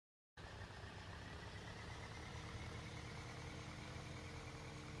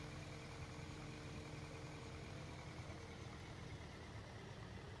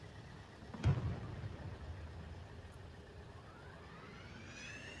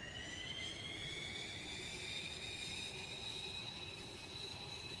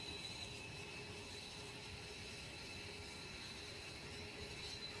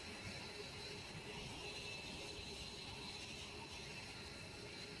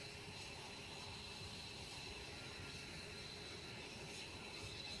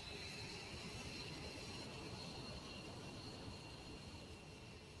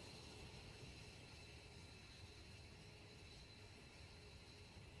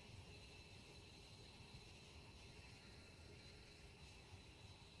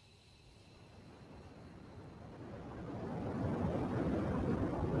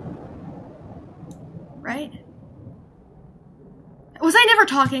was I never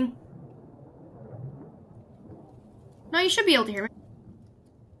talking? No, you should be able to hear me.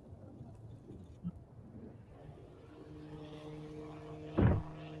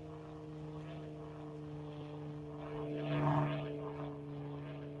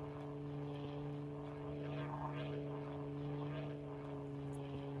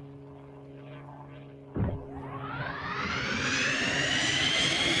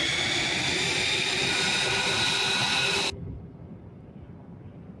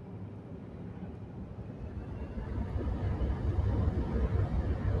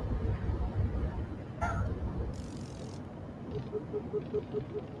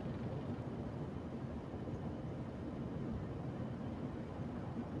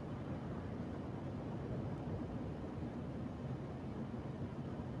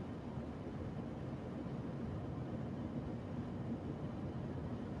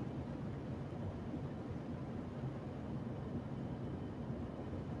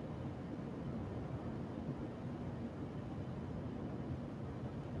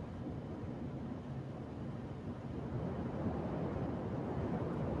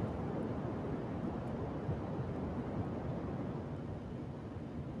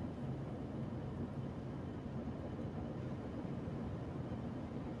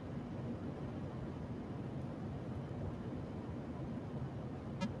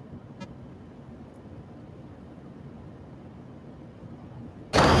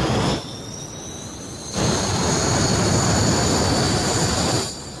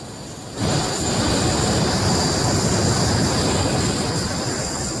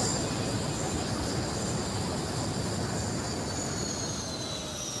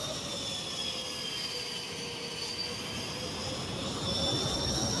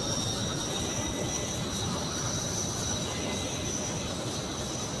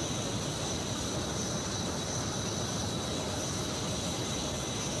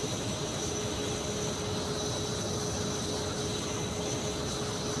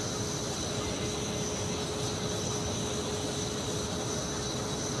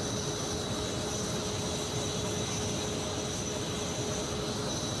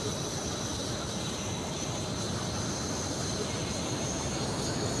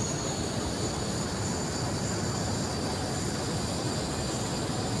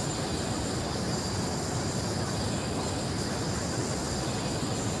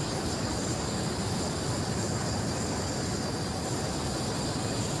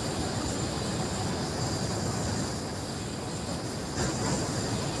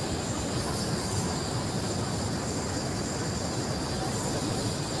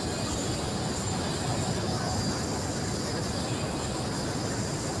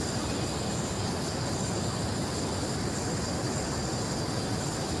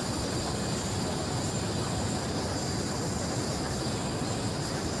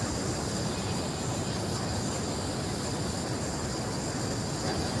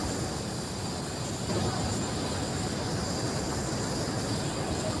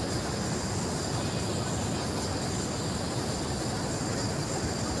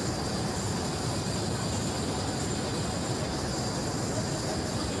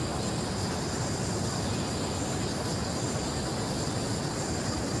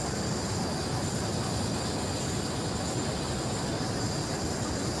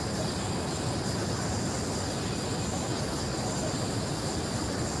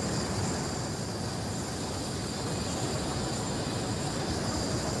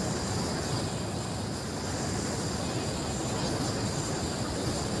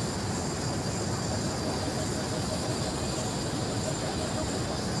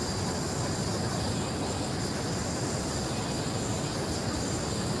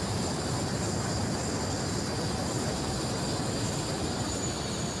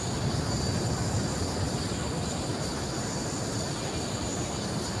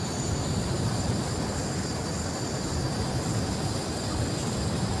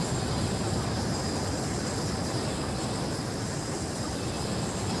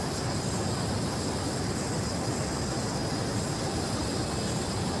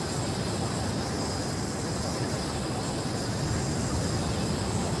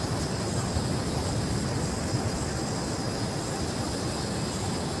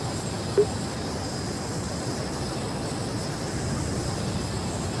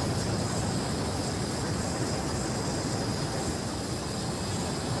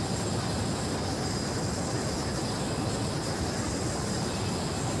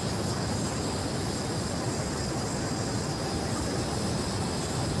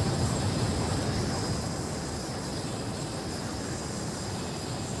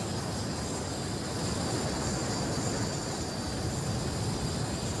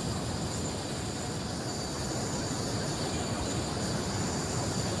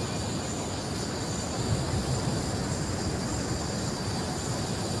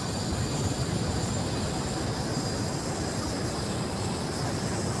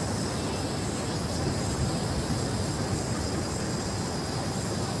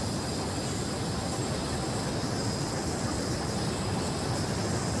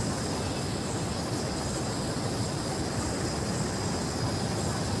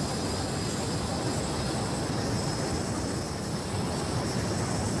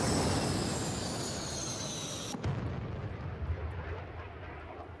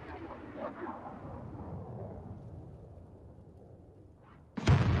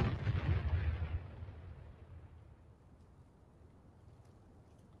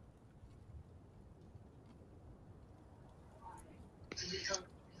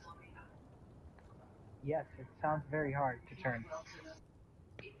 Yes, it sounds very hard to turn.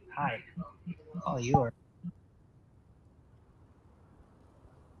 Hi. Oh, you are.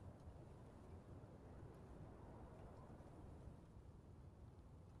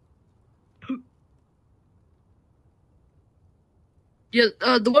 Yeah,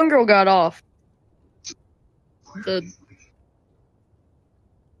 the one girl got off.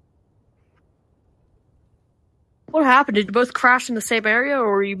 What happened? Did you both crash in the same area,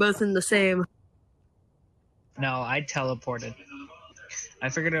 or were you both in the same? No, I teleported. I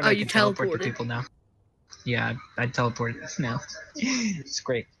figured out Oh, I you could teleport to teleported. people now. Yeah, I teleported now. It's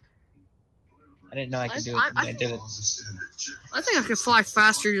great. I didn't know I could do it, but I did it. I think I could fly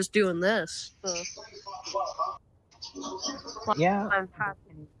faster just doing this. Yeah. I'm happy.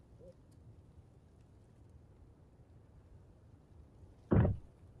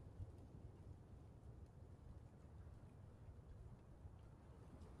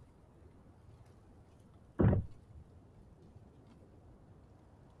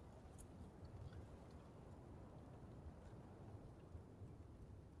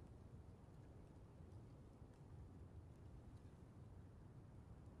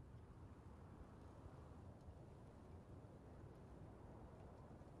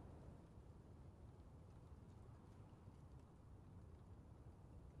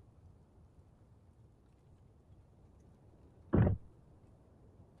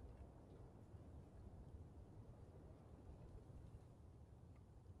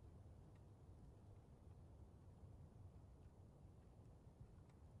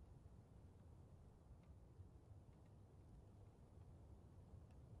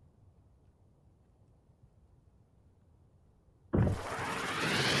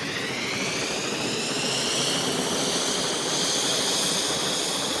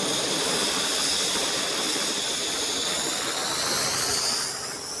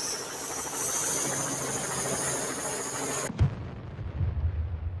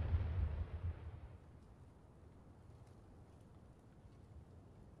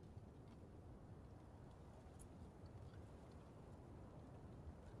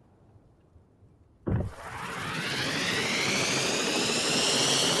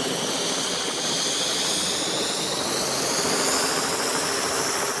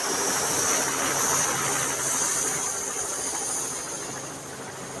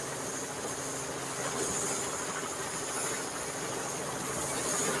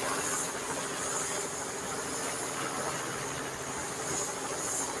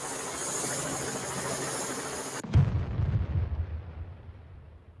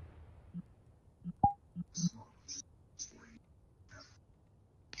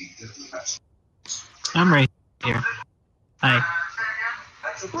 I'm right here. Hi.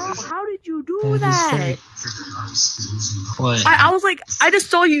 Bro, how did you do that? What? I was like, I just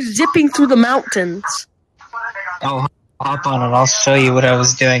saw you zipping through the mountains. Oh, hop on and I'll show you what I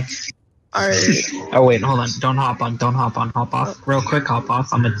was doing. Alright. Oh wait, hold on. Don't hop on. Don't hop on. Hop off. Real quick, hop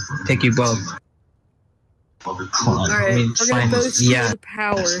off. I'm gonna take you both. Hold on. Alright, we're gonna both feel the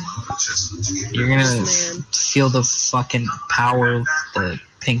power. You're gonna feel the fucking power of the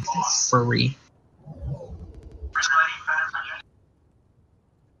pink furry.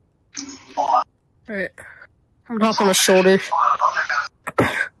 Alright. I'm gonna hop on his shoulder.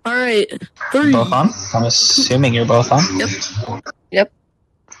 Alright. 3. Both on? I'm assuming you're both on. Yep. Yep.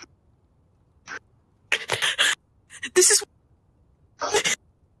 This is. Fuck!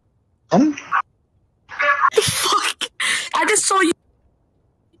 I just saw you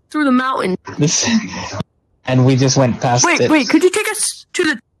through the mountain. And we just went past it. Wait, could you take us to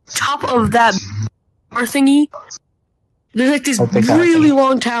the top of that bar thingy? There's like this really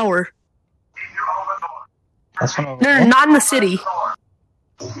long tower. That's one over No, there? not in the city.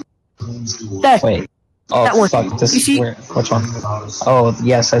 That, Wait. Oh, that one. fuck. This You see? which one? Oh,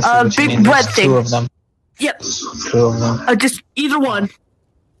 yes, I see what you big mean. bread There's thing. 2 of them. Yep. 2 of them. Just either one.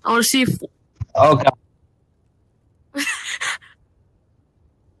 I want to see if. Oh, God.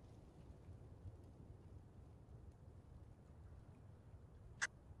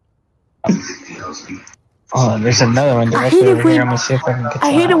 Oh, there's another one directly over here. I'm gonna see if I can get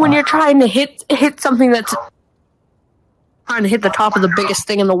I hate it when you're trying to hit something that's trying to hit the top of the biggest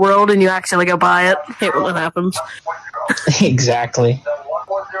thing in the world and you accidentally go by it. I hate when that happens. Exactly.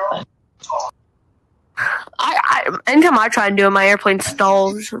 Anytime I try and do it, my airplane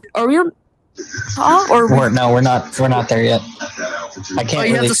stalls. Are we on top or? We're not there yet. I can't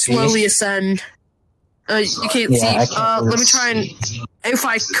you really have to see. slowly ascend. You can't Yeah, see. I can't Let me try and. If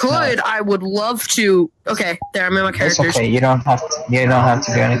I could, I would love to. Okay, there. I'm in my It's characters. okay. You don't have to. You don't have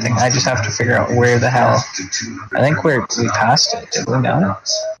to do anything. I just have to figure out where the hell. I think we passed it. Did we not?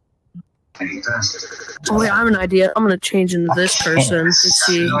 Oh wait, I have an idea. I'm gonna change into this person and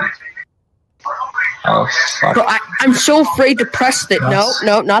see. Oh fuck! But I'm so afraid to press it.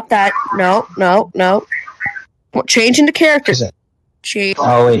 No, not that. No. Well, change into character. Is it? Change.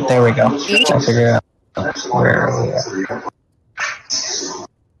 Oh wait, there we go. I figure out where we are.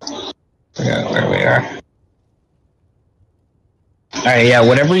 Figure out where we are. Alright, yeah,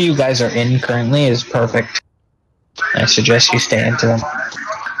 whatever you guys are in currently is perfect. I suggest you stay into them.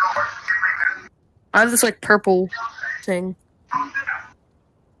 I have this like purple thing.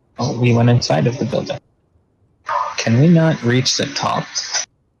 Oh, we went inside of the building. Can we not reach the top?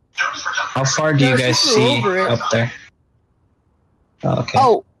 How far do you guys see up there? Oh, okay.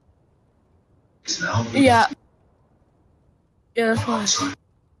 Oh. Yeah. Yeah, that's fine.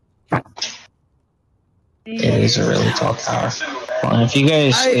 It is a really tall tower. Well, and if you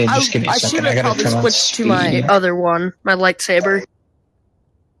guys just give me a second, I gotta turn on switch to my other one, my lightsaber.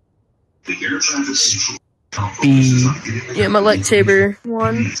 Yeah, my lightsaber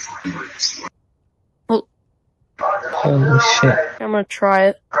one. Holy shit. I'm gonna try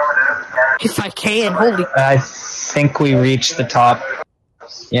it. If I can, holy. I think we reached the top.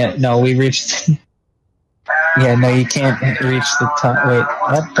 Yeah, no, we reached. Yeah, no, you can't reach the top. Wait,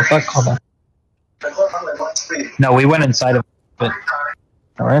 what the fuck? Hold on. No, we went inside of it.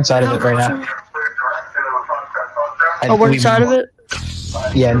 No, we're inside of it right now. Oh, we're inside of it?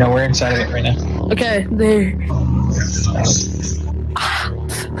 Yeah, no, we're inside of it right now. Okay, there.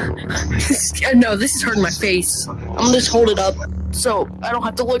 No, this is hurting my face. I'm gonna just hold it up so I don't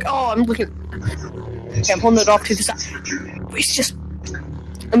have to look. Oh, I'm looking. Okay, I'm holding it off to the side. It's just.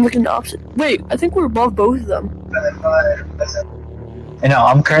 I'm looking the opposite. Wait, I think we're above both of them. I know,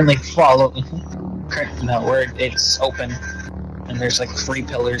 I'm currently following. No, it's open. And there's like 3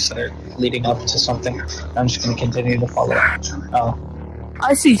 pillars that are leading up to something. I'm just gonna continue to follow it. Oh.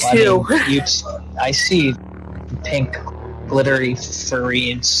 I see 2. I mean, I see pink, glittery,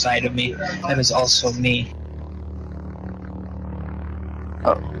 furry inside of me. That is also me.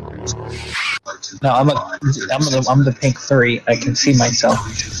 Oh. No, I'm the pink furry. I can see myself.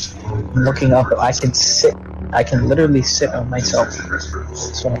 I'm looking up. I can literally sit on myself.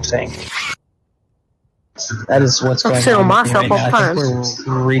 That's what I'm saying. That is what's going on. Sit on myself right all now. the I time. think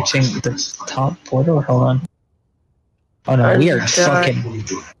we're reaching the top portal. Hold on. Oh no, we are fucking.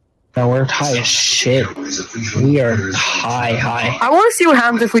 No, we're high as shit. We are high. I want to see what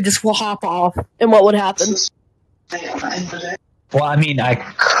happens if we just hop off and what would happen. Well, I mean, I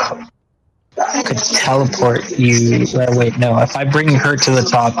could teleport you. Wait, no. If I bring her to the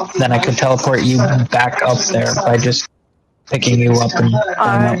top, then I could teleport you back up there by just picking you up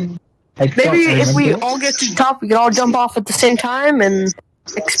and. Maybe if we all get to the top, we can all jump off at the same time and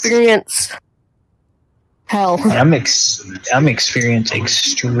experience hell. I'm experiencing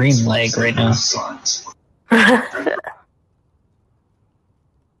extreme lag right now.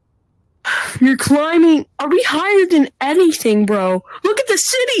 You're climbing. Are we higher than anything, bro? Look at the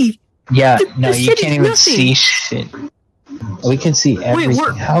city. Yeah, no, the you can't even nothing. see shit. We can see everything.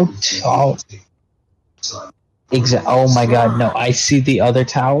 Wait, how tall? Oh my god, no! I see the other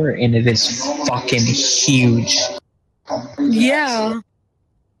tower, and it is fucking huge. Yeah,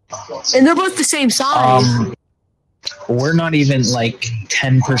 and they're both the same size. We're not even like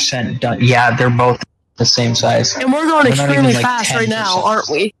 10% done. Yeah, they're both the same size. And we're going extremely even, like, fast right now, aren't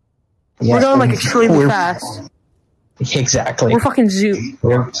we? Yeah, we're going like extremely fast. Exactly. We're fucking zoom.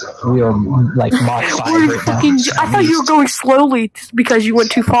 We are like Mach 5 We're right fucking. now. I thought you were going slowly because you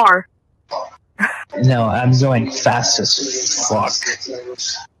went too far. No, I'm going fast as fuck.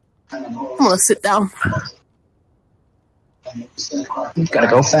 I'm gonna sit down. You gotta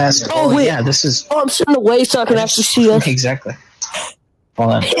go fast. Oh wait, yeah, this is. Oh, I'm sitting away so I can actually see us. Exactly.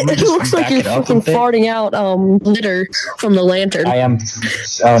 Hold on. It looks like you're fucking farting out glitter from the lantern. I am.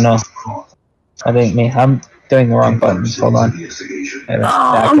 Oh no, I think me. I'm doing the wrong buttons. Hold on.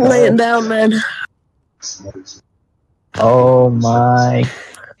 I'm laying down, man. Oh my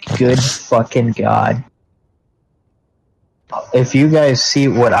good fucking god. If you guys see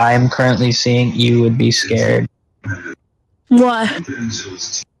what I'm currently seeing, you would be scared. What?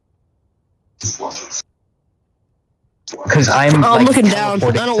 Because I'm I'm like, looking down.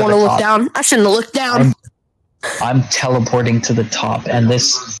 I don't want to look down. I shouldn't have looked down. I'm teleporting to the top, and we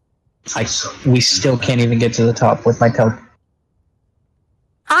still can't even get to the top with my teleport.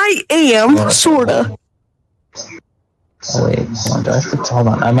 I am, sorta. Oh wait, hold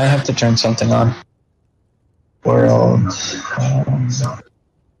on. I might have to turn something on. world.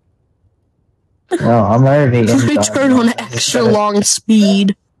 No, I'm already in. They turn on extra long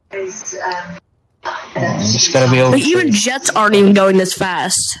speed. Just gotta be able. But even jets aren't even going this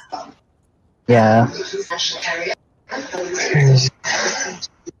fast. Yeah.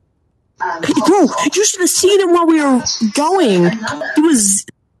 Bro, you should have seen him while we were going. He was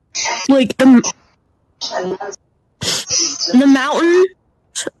like the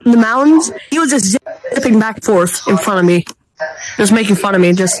mountains. He was just zipping back and forth in front of me, just making fun of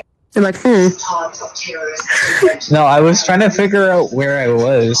me. Just like, No, I was trying to figure out where I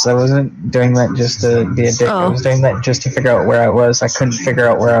was. I wasn't doing that just to be a dick. I was doing that just to figure out where I was. I couldn't figure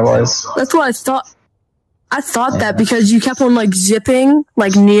out where I was. That's what I thought. I thought that because you kept on like zipping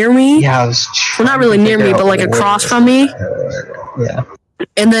like near me. Yeah, I was. Well, not really near me, but like across from me. Yeah.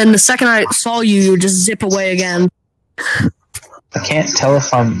 And then the second I saw you, you would just zip away again. I can't tell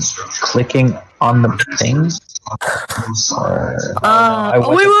if I'm clicking on the thing. Or,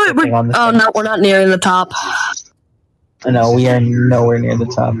 wait. Oh no, we're not near the top. No, we are nowhere near the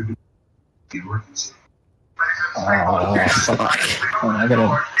top. Fuck. I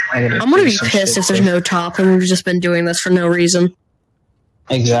gotta I'm gonna be pissed if there's no top and we've just been doing this for no reason.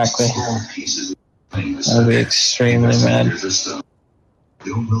 Exactly. I'll be extremely mad. This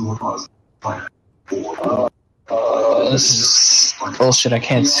is bullshit. I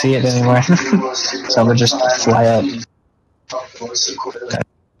can't see it anymore. So I'm gonna just fly up.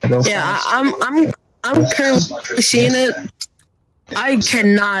 Yeah, I'm currently seeing it. I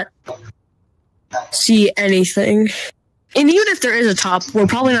cannot see anything. And even if there is a top, we're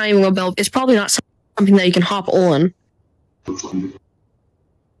probably not even gonna build. It's probably not something that you can hop on.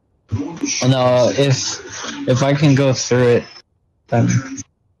 No, if I can go through it, then.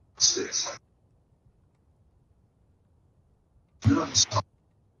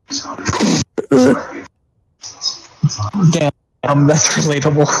 Damn, that's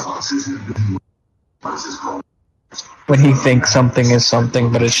relatable. When you think something is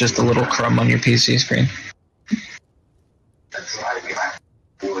something, but it's just a little crumb on your PC screen.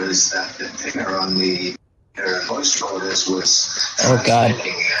 Oh god.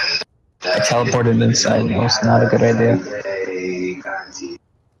 I teleported inside. That was not a good idea.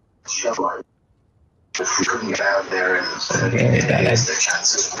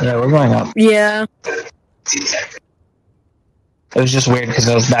 Yeah, we're going up. Yeah. It was just weird because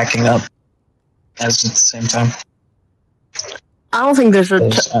I was backing up as at the same time. I don't think there's a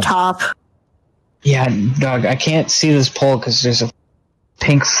top. Yeah, dog, I can't see this pole because there's a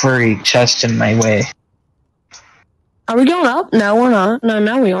pink furry chest in my way. Are we going up? No, we're not. No,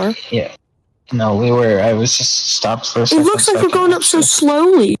 now we are. Yeah. No, we were. I was just stopped for a second. It looks like we're going up so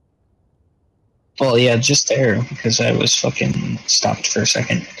slowly. Well, yeah, just there, because I was fucking stopped for a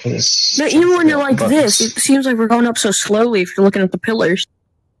second. No, even when you're like this, it seems like we're going up so slowly if you're looking at the pillars.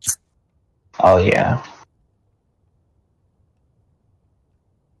 Oh, yeah.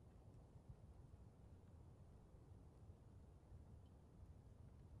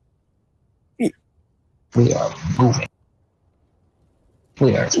 We are moving.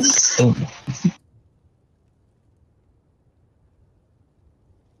 We are booming.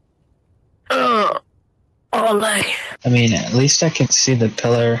 I mean, at least I can see the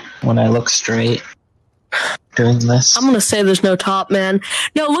pillar when I look straight doing this. I'm gonna say there's no top, man.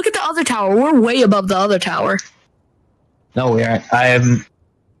 No, look at the other tower. We're way above the other tower. No, we aren't. I'm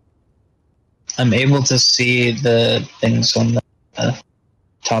able to see the things on the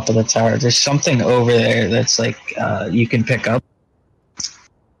top of the tower. There's something over there that's like you can pick up.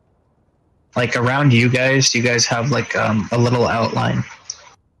 Like around you guys have like a little outline.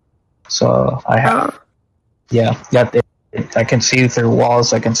 So I have, yeah, I can see you through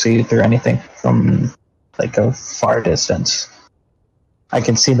walls. I can see you through anything from like a far distance. I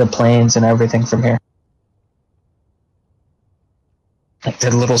can see the plains and everything from here. Like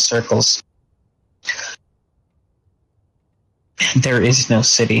the little circles. There is no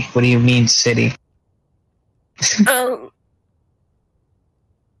city. What do you mean city?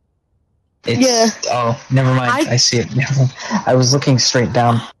 Yeah. Oh, never mind. I see it. I was looking straight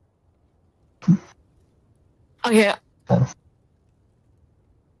down. Okay.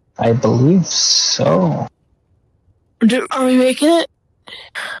 I believe so. Are we making it?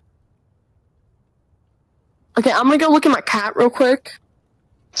 Okay, I'm gonna go look at my cat real quick.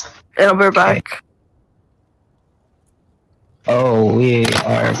 And I'll be right back. Oh, we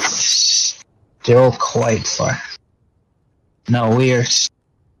are still quite far. No, we are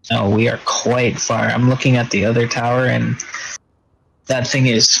quite far. I'm looking at the other tower, and that thing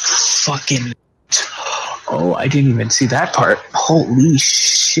is fucking... Oh, I didn't even see that part. Holy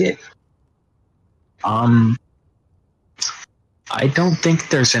shit. I don't think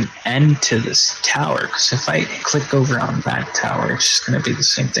there's an end to this tower, because if I click over on that tower, it's just going to be the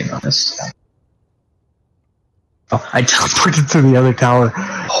same thing on this side. Oh, I teleported to the other tower.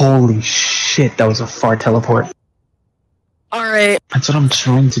 Holy shit, that was a far teleport. Alright. That's what I'm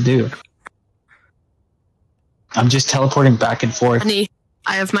trying to do. I'm just teleporting back and forth. Honey,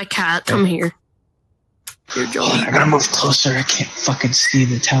 I have my cat. Come here. Here, Joel. Hold on, I gotta move closer. I can't fucking see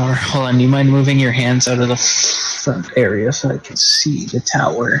the tower. Hold on, do you mind moving your hands out of the front area so I can see the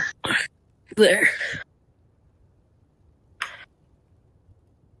tower? There.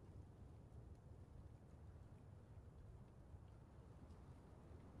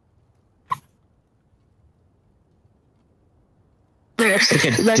 There. It's like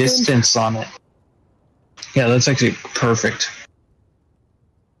a distance on it. Yeah, that's actually perfect.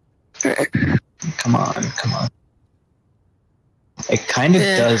 Come on, come on. It kind of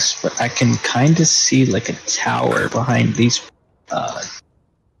does, but I can kind of see like a tower behind these dots.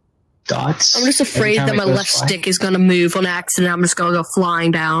 I'm just afraid that my left stick is going to move on accident. I'm just going to go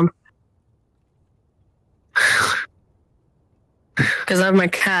flying down. Because I have my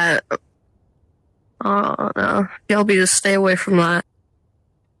cat. Oh, no. Shelby, just stay away from that.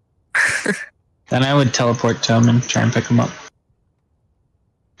 Then I would teleport to him and try and pick him up.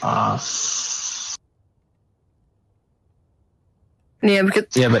 Yeah, because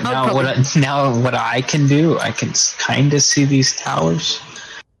but now what I can do, I can kind of see these towers,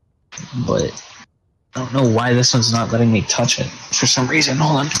 but I don't know why this one's not letting me touch it for some reason.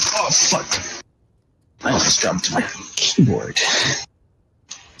 Hold on. Oh fuck! I almost dropped my keyboard.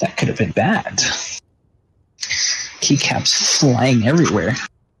 That could have been bad. Keycaps flying everywhere.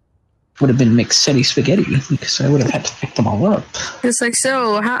 Would have been McCity spaghetti because I would have had to pick them all up. It's like,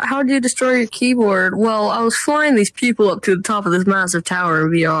 so, how did you destroy your keyboard? Well, I was flying these people up to the top of this massive tower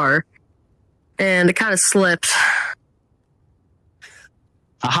in VR, and it kind of slipped.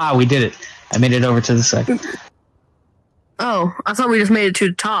 Aha, we did it. I made it over to the side. Oh, I thought we just made it to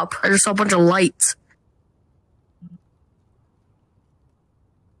the top. I just saw a bunch of lights.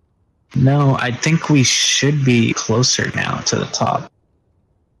 No, I think we should be closer now to the top.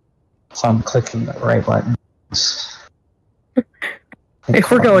 So I'm clicking the right button. If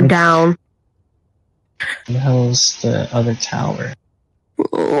we're going down. Where the hell's the other tower?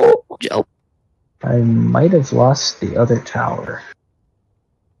 Oh, Joe. I might have lost the other tower.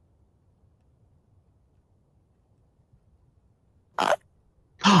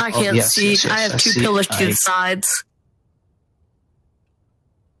 I can't see. Yes, I have two pillars to the sides.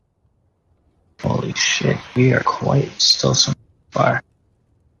 Holy shit, we are quite still so far.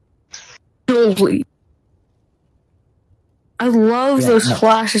 Holy. I love those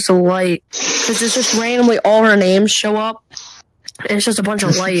flashes of light. Because it's just randomly all our names show up. And it's just a bunch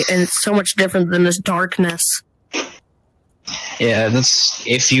of light, and it's so much different than this darkness. Yeah, that's...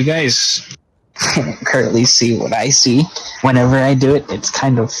 If you guys currently see what I see, whenever I do it, it's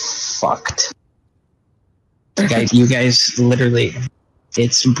kind of fucked. You guys literally...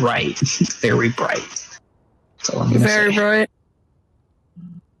 It's bright. Very bright. That's all I'm gonna say. Very bright?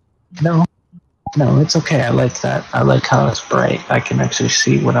 No, it's okay. I like that. I like how it's bright. I can actually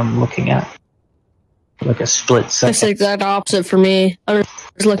see what I'm looking at. Like a split second. It's the exact opposite for me. I'm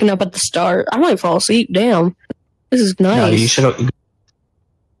just looking up at the start. I might fall asleep. Damn. This is nice. No, you should...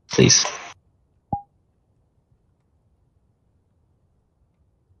 Please.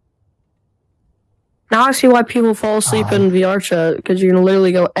 Now I see why people fall asleep in VR chat, because you can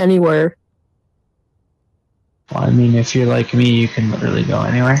literally go anywhere. Well, I mean, if you're like me, you can literally go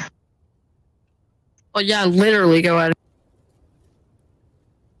anywhere. Well, yeah, literally go anywhere.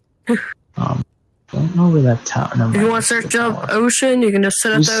 Don't know where that tower... If you want to search up ocean, you can just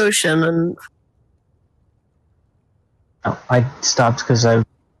sit at the ocean and... Oh, I stopped because I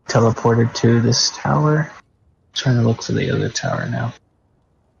teleported to this tower. I'm trying to look for the other tower now.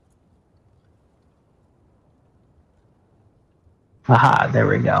 Aha, there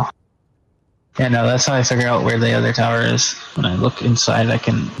we go. Yeah, no, that's how I figure out where the other tower is. When I look inside, I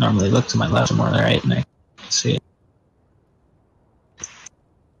can normally look to my left or more to the right, and I can see it.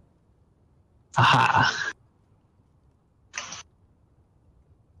 Aha.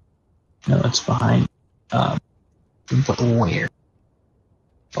 No, it's behind. But where?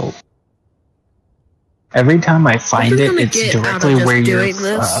 Oh. Every time I find it, it's directly where your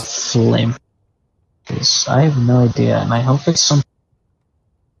flame is. I have no idea, and I hope it's some...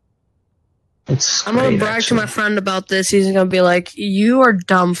 I'm gonna brag to my friend about this. He's gonna be like, "You are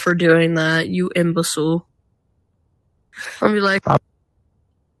dumb for doing that, you imbecile." I'm gonna be like, "You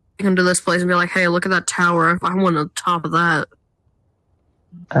come to this place and be like, hey, look at that tower. I want on top of that."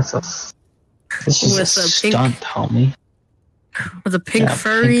 This is a stunt, homie. with a pink Yeah,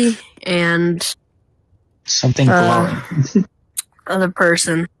 furry and Something glowing. other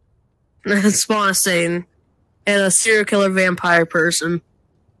person. Spawn saying, and a serial killer vampire person.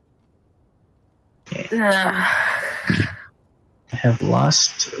 I have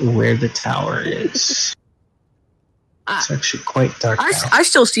lost where the tower is. It's actually quite dark now. I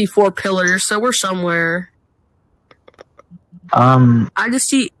still see 4 pillars, so we're somewhere. I just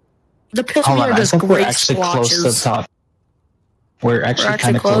see the pillars Hold on, are I just think we're great actually close to the splotches. top. We're actually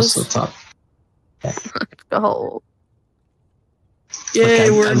kind of close to the top. Oh. Yeah,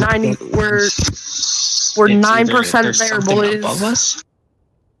 Look, we're 90. We're 9% there, boys. Above us,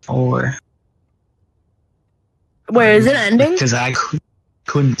 or wait, is it ending? because I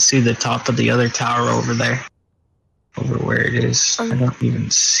couldn't see the top of the other tower over there, over where it is. I don't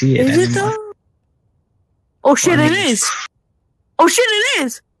even see it Is it anymore. though? Oh shit! Well, I It mean, is. Oh shit! It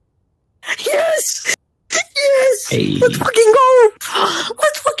is. Yes. Yes. Hey. Let's fucking go.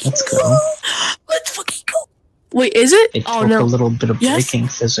 Let's fucking Let's go. go. Let's fucking go. Wait, is it? It Oh took no. a little bit of Yes. breaking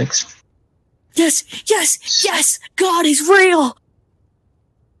physics. Yes. Yes. Yes. God is real.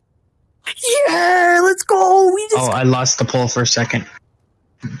 Yeah. Let's go. We just. Oh, I lost the pole for a second.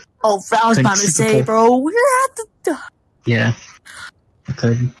 Oh, I was about to Couldn't see the say, pole. bro. We're at the. Yeah, I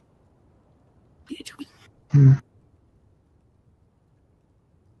could. Hmm.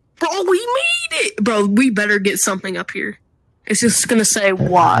 Bro, we made it! Bro, we better get something up here. It's just gonna say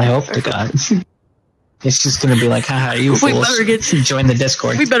why. I hope to God. It's just gonna be like, haha, you We fools. better get- Join the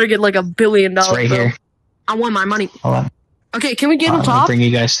Discord. We better get like $1 billion. It's right bro. here. I want my money. Hold on. Okay, can we get on Let me top? bring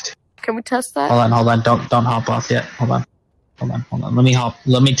you guys. Can we test that? Hold on. Don't hop off yet. Hold on.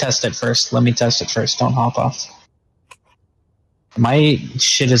 Let me test it first. Don't hop off. My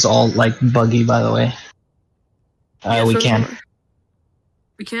shit is all like buggy, by the way. Yeah, We so- can.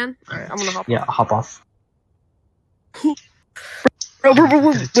 We can? Alright, I'm gonna hop Yeah, hop off. Bro,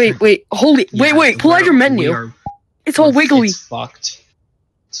 wait. Holy. Yeah, Wait. Pull out your menu. It's all wiggly. It's fucked.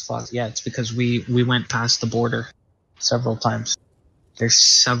 It's fucked. Yeah, it's because we went past the border several times. There's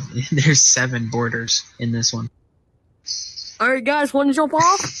 7 borders in this one. Alright, guys, wanna jump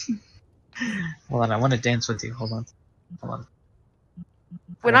off? Hold on, I want to dance with you. Hold on.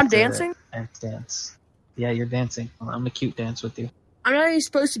 When I'm dancing? I have to dance. Yeah, you're dancing. Hold on, I'm gonna cute dance with you. I'm not even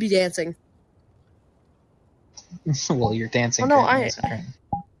supposed to be dancing. Well, you're dancing. Oh, no, currently, so currently.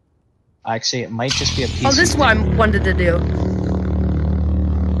 Actually, it might just be a piece. Oh, this is what I wanted to do.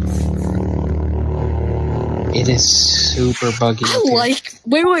 It is super buggy. up here.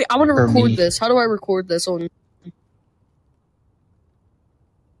 Wait, I wanna For record me. this. How do I record this on...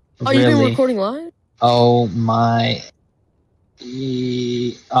 Oh, you've been Really? recording live? Oh my.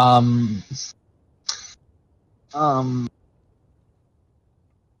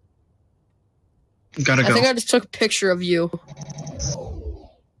 Gotta I go. think I just took a picture of you.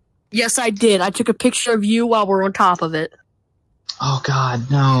 Yes, I did. I took a picture of you while we're on top of it. Oh God,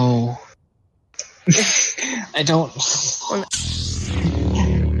 no. I don't.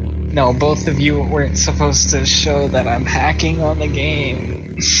 No, both of you weren't supposed to show that I'm hacking on the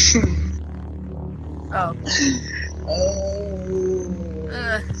game. Oh.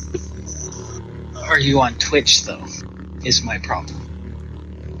 Are you on Twitch though? Is my problem.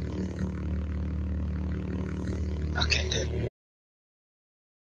 Okay, good.